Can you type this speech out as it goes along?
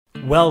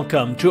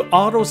Welcome to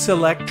Auto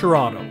Select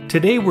Toronto.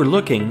 Today we're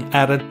looking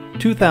at a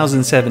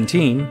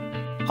 2017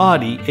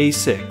 Audi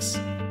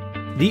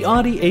A6. The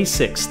Audi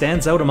A6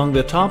 stands out among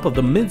the top of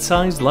the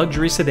mid-sized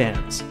luxury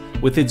sedans.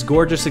 With its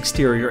gorgeous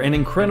exterior and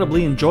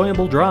incredibly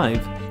enjoyable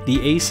drive, the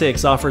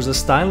A6 offers a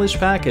stylish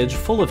package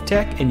full of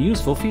tech and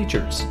useful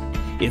features.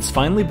 Its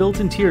finely built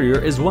interior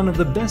is one of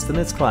the best in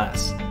its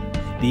class.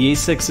 The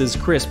A6's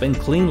crisp and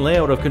clean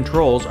layout of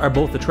controls are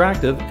both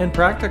attractive and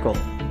practical.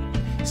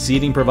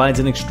 Seating provides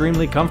an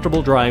extremely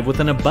comfortable drive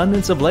with an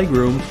abundance of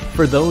legroom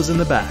for those in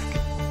the back.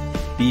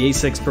 The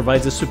A6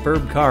 provides a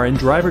superb car and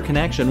driver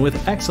connection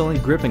with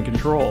excellent grip and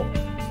control.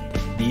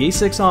 The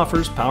A6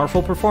 offers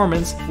powerful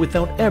performance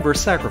without ever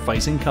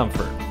sacrificing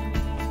comfort.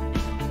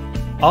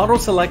 Auto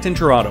Select in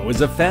Toronto is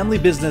a family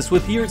business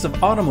with years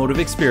of automotive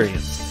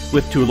experience.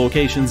 With 2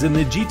 locations in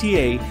the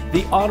GTA,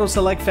 the Auto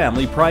Select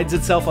family prides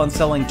itself on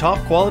selling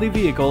top-quality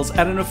vehicles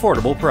at an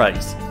affordable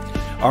price.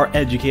 Our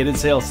educated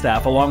sales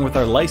staff, along with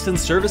our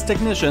licensed service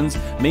technicians,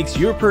 makes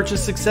your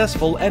purchase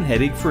successful and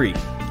headache-free.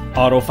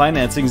 Auto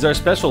financing is our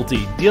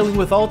specialty, dealing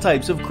with all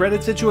types of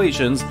credit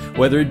situations,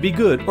 whether it be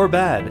good or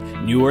bad,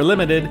 new or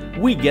limited,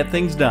 we get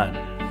things done.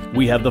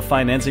 We have the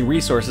financing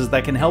resources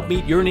that can help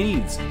meet your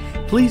needs.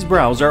 Please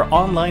browse our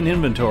online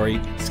inventory,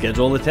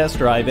 schedule a test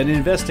drive, and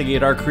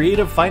investigate our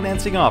creative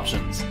financing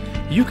options.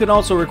 You can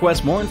also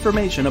request more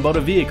information about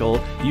a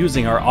vehicle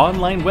using our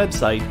online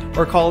website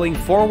or calling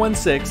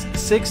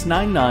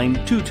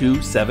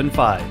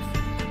 416-699-2275.